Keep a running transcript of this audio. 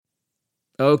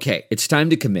Okay, it's time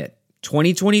to commit.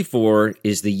 2024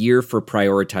 is the year for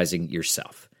prioritizing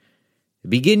yourself.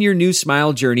 Begin your new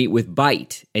smile journey with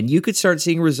Byte, and you could start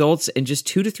seeing results in just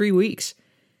 2 to 3 weeks.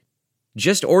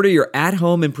 Just order your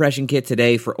at-home impression kit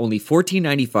today for only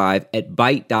 $14.95 at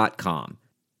Byte.com.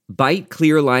 Byte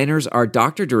clear liners are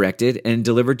doctor-directed and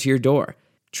delivered to your door.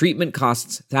 Treatment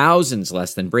costs thousands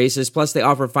less than braces, plus they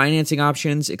offer financing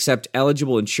options, accept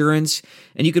eligible insurance,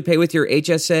 and you could pay with your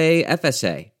HSA,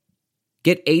 FSA.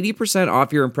 Get 80%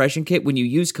 off your impression kit when you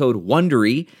use code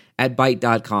WONDERY at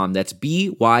Byte.com. That's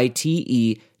BYTE.com.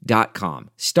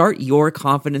 Start your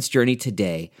confidence journey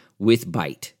today with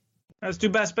Byte. Let's do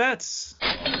best bets.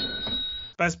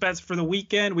 Best bets for the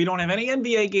weekend. We don't have any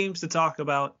NBA games to talk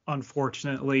about,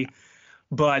 unfortunately,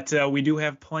 but we do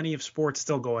have plenty of sports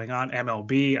still going on.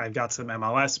 MLB, I've got some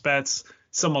MLS bets,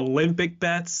 some Olympic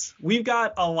bets. We've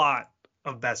got a lot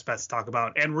of best bets to talk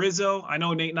about. And Rizzo, I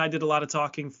know Nate and I did a lot of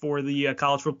talking for the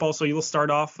college football, so you'll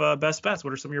start off best bets.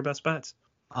 What are some of your best bets?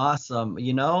 Awesome.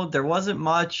 There wasn't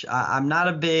much. I'm not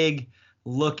a big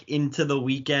look into the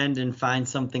weekend and find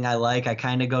something I like. I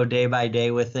kind of go day by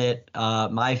day with it.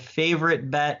 My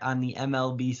favorite bet on the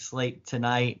MLB slate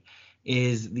tonight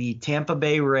is the Tampa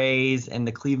Bay Rays and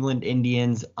the Cleveland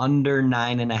Indians under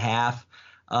 9.5.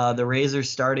 The Rays are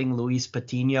starting Luis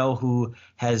Patino, who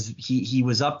he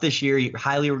was up this year,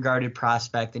 highly regarded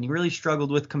prospect, and he really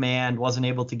struggled with command, wasn't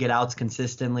able to get outs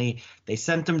consistently. They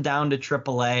sent him down to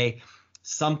AAA.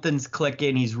 Something's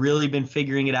clicking. He's really been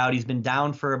figuring it out. He's been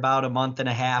down for about a month and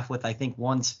a half with, I think,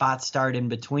 one spot start in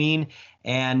between.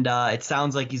 And it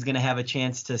sounds like he's going to have a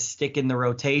chance to stick in the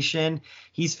rotation.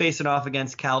 He's facing off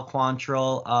against Cal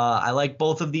Quantrill. I like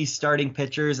both of these starting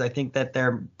pitchers. I think that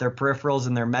their peripherals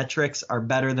and their metrics are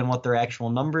better than what their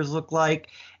actual numbers look like.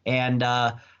 And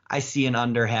I see an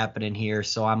under happening here.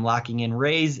 So I'm locking in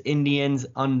Rays, Indians,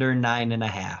 under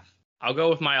 9.5. I'll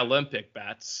go with my Olympic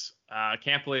bets. I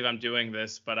can't believe I'm doing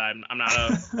this, but I'm not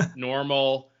a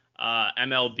normal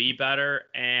MLB bettor,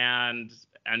 and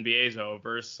NBA's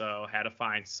over, so had to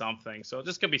find something. So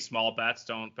just gonna be small bets.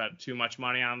 Don't bet too much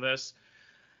money on this.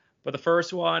 But the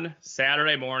first one,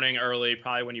 Saturday morning early,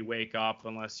 probably when you wake up,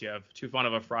 unless you have too fun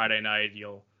of a Friday night,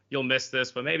 you'll miss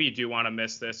this. But maybe you do want to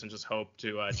miss this and just hope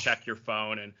to check your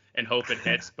phone and hope it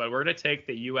hits. But we're gonna take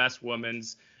the U.S.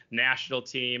 women's national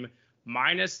team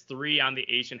 -3 on the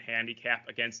Asian handicap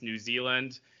against New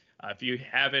Zealand. If you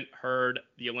haven't heard,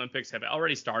 the Olympics have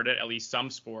already started, at least some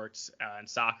sports, and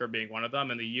soccer being one of them.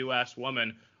 And the U.S.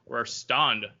 women were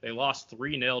stunned. They lost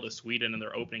 3-0 to Sweden in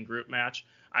their opening group match.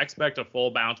 I expect a full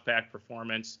bounce-back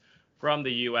performance from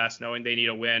the U.S., knowing they need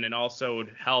a win, and also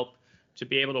would help to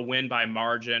be able to win by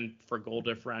margin for goal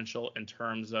differential in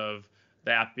terms of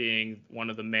that being one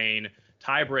of the main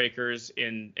tiebreakers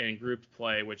in group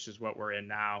play, which is what we're in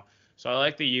now. So I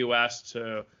like the U.S.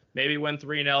 to maybe win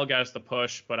 3-0, get us the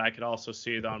push, but I could also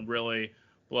see them really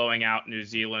blowing out New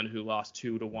Zealand, who lost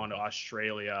 2-1 to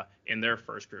Australia in their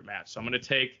first group match. So I'm going to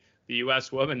take the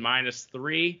U.S. women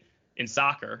 -3 in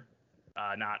soccer,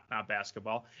 not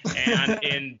basketball. And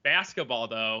in basketball,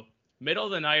 though, middle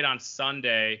of the night on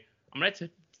Sunday, I'm going to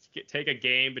take a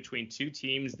game between two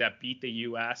teams that beat the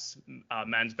U.S.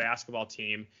 Men's basketball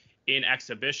team in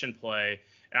exhibition play.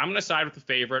 And I'm going to side with the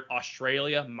favorite,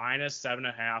 Australia,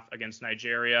 -7.5 against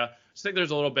Nigeria. I just think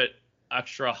there's a little bit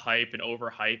extra hype and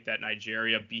overhype that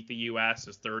Nigeria beat the U.S.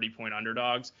 as 30-point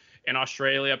underdogs. And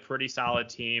Australia, pretty solid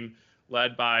team,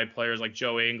 led by players like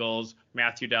Joe Ingles,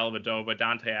 Matthew Dellavedova,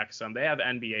 Dante Exum. They have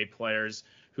NBA players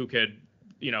who could,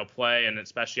 play, and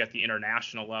especially at the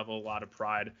international level, a lot of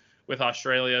pride with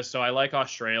Australia. So I like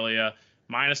Australia,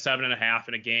 -7.5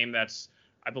 in a game that's,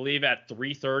 I believe, at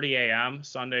 3:30 a.m.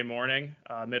 Sunday morning,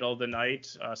 middle of the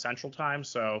night, Central Time.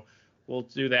 So we'll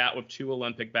do that with two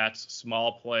Olympic bets,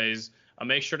 small plays.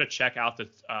 Make sure to check out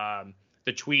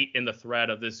the tweet in the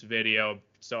thread of this video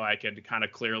so I could kind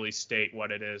of clearly state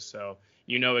what it is, so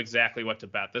you know exactly what to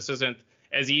bet. This isn't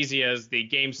as easy as the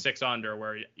Game 6 under,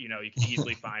 where you can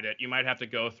easily find it. You might have to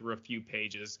go through a few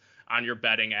pages on your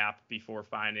betting app before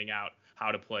finding out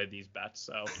how to play these bets.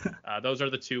 So those are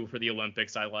the two for the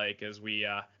Olympics I like, as we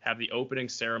have the opening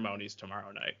ceremonies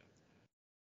tomorrow night.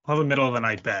 I'll have a middle of the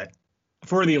night bet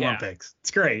for the Olympics.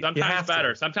 It's great. Sometimes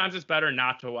better. Sometimes it's better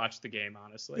not to watch the game,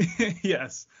 honestly.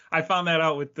 Yes. I found that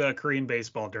out with Korean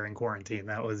baseball during quarantine.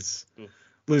 That was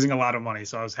losing a lot of money,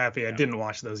 so I was happy I didn't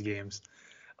watch those games.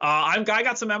 I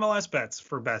got some MLS bets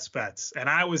for best bets, and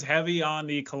I was heavy on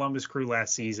the Columbus Crew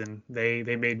last season. They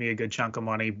made me a good chunk of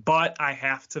money, but I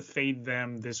have to fade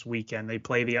them this weekend. They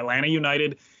play the Atlanta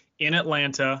United in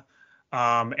Atlanta,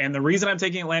 and the reason I'm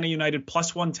taking Atlanta United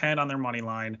 +110 on their money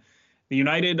line, the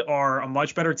United are a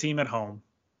much better team at home.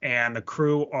 and the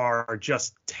Crew are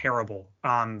just terrible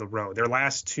on the road. Their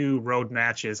last 2 road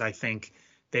matches, I think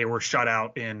they were shut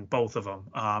out in both of them.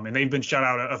 And they've been shut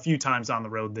out a few times on the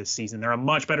road this season. They're a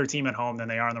much better team at home than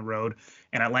they are on the road,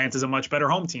 and Atlanta's a much better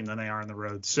home team than they are on the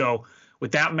road. So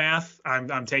with that math,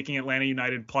 I'm taking Atlanta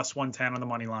United plus 110 on the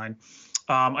money line.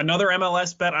 Another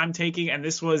MLS bet I'm taking, and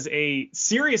this was a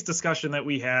serious discussion that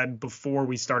we had before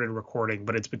we started recording,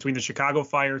 but it's between the Chicago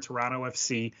Fire, Toronto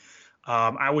FC.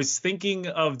 I was thinking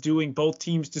of doing both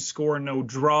teams to score no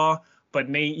draw, but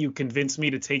Nate, you convinced me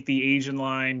to take the Asian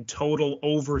line total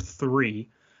over 3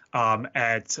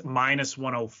 at minus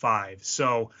 105.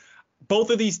 So both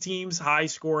of these teams, high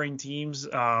scoring teams,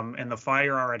 and the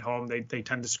Fire are at home. They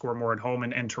tend to score more at home,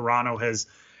 and Toronto has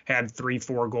had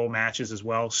 3-4 goal matches as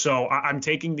well. So I'm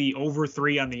taking the over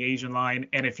 3 on the Asian line.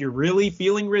 And if you're really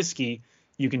feeling risky,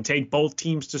 you can take both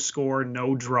teams to score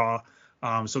no draw.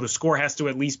 So the score has to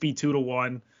at least be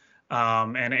 2-1.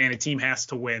 And a team has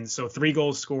to win. So 3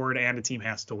 goals scored and a team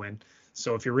has to win.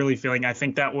 So if you're really feeling, I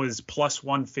think that was plus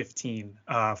 115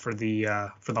 for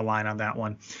the line on that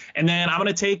one. And then I'm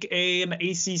going to take an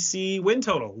ACC win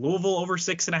total, Louisville over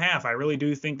 6.5. I really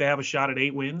do think they have a shot at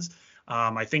 8 wins.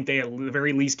 I think they at the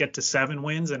very least get to 7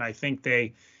 wins, and I think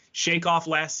they shake off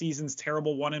last season's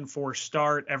terrible 1-4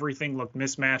 start. Everything looked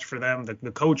mismatched for them.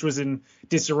 The coach was in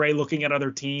disarray looking at other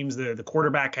teams. The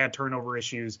quarterback had turnover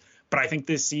issues. But I think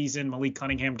this season, Malik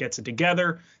Cunningham gets it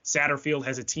together. Satterfield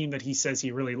has a team that he says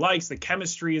he really likes. The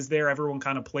chemistry is there. Everyone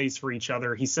kind of plays for each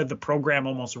other. He said the program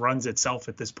almost runs itself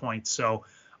at this point. So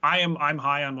I'm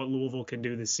high on what Louisville can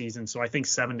do this season. So I think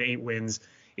 7 to 8 wins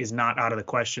is not out of the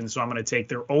question. So I'm going to take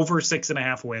their over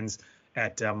 6.5 wins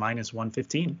at minus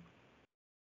 115.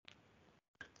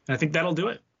 And I think that'll do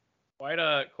it. Quite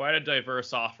a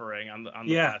diverse offering on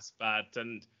the best bet.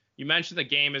 And you mentioned the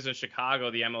game is in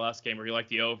Chicago, the MLS game, where you like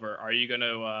the over. Are you going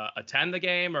to attend the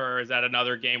game, or is that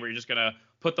another game where you're just going to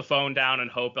put the phone down and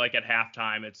hope like at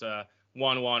halftime it's a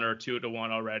 1-1 or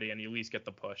 2-1 already and you at least get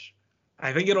the push?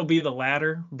 I think it'll be the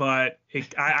latter, but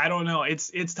I don't know.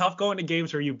 It's tough going to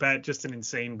games where you bet just an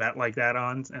insane bet like that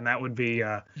on, and that would be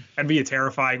that'd be a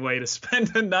terrifying way to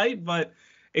spend a night. But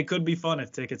it could be fun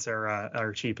if tickets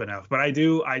are cheap enough. But I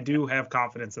do have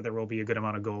confidence that there will be a good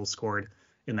amount of goals scored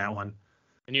in that one.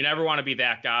 And you never want to be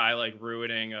that guy like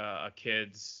ruining a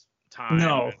kid's time.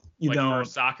 No, you like don't. For a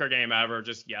soccer game ever,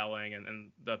 just yelling, and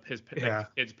the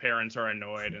kid's parents are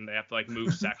annoyed and they have to like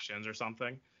move sections or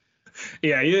something.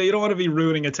 Yeah, you don't want to be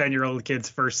ruining a 10-year-old kid's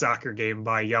first soccer game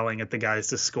by yelling at the guys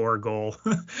to score a goal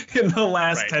in the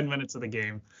last 10 minutes of the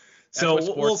game. So that's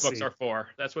what sportsbooks are for.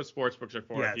 That's what sportsbooks are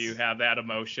for. Yes. If you have that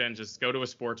emotion, just go to a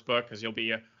sportsbook because you'll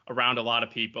be around a lot of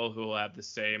people who will have the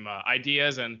same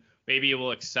ideas, and maybe you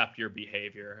will accept your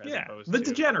behavior. As opposed the to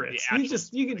degenerates. The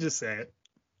you can just say it.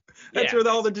 That's where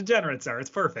all the degenerates are.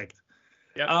 It's perfect.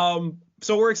 Yep.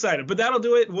 So we're excited, but that'll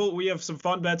do it. We have some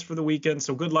fun bets for the weekend.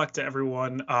 So good luck to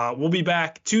everyone. We'll be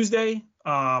back Tuesday.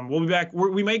 We'll be back.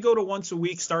 We may go to once a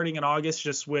week starting in August,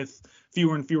 just with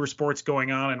fewer and fewer sports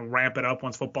going on, and ramp it up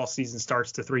once football season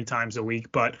starts to 3 times a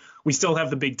week. But we still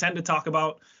have the Big Ten to talk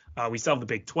about. We still have the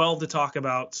Big 12 to talk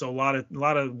about. So a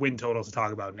lot of win totals to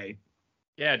talk about, Nate.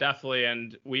 Yeah, definitely.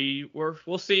 And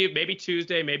we'll see, maybe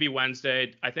Tuesday, maybe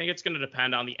Wednesday. I think it's going to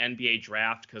depend on the NBA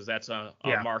draft because that's a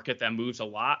market that moves a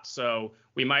lot. So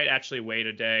we might actually wait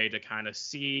a day to kind of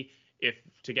see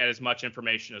to get as much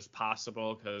information as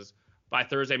possible, because by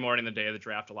Thursday morning, the day of the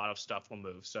draft, a lot of stuff will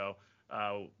move. So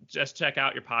just check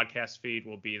out your podcast feed.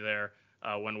 We'll be there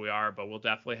when we are, but we'll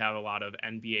definitely have a lot of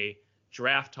NBA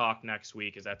draft talk next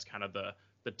week, as that's kind of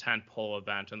the tentpole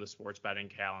event in the sports betting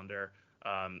calendar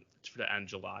for the end of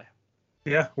July.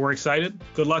 Yeah, we're excited.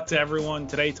 Good luck to everyone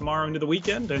today, tomorrow, into the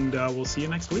weekend, and we'll see you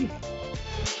next week.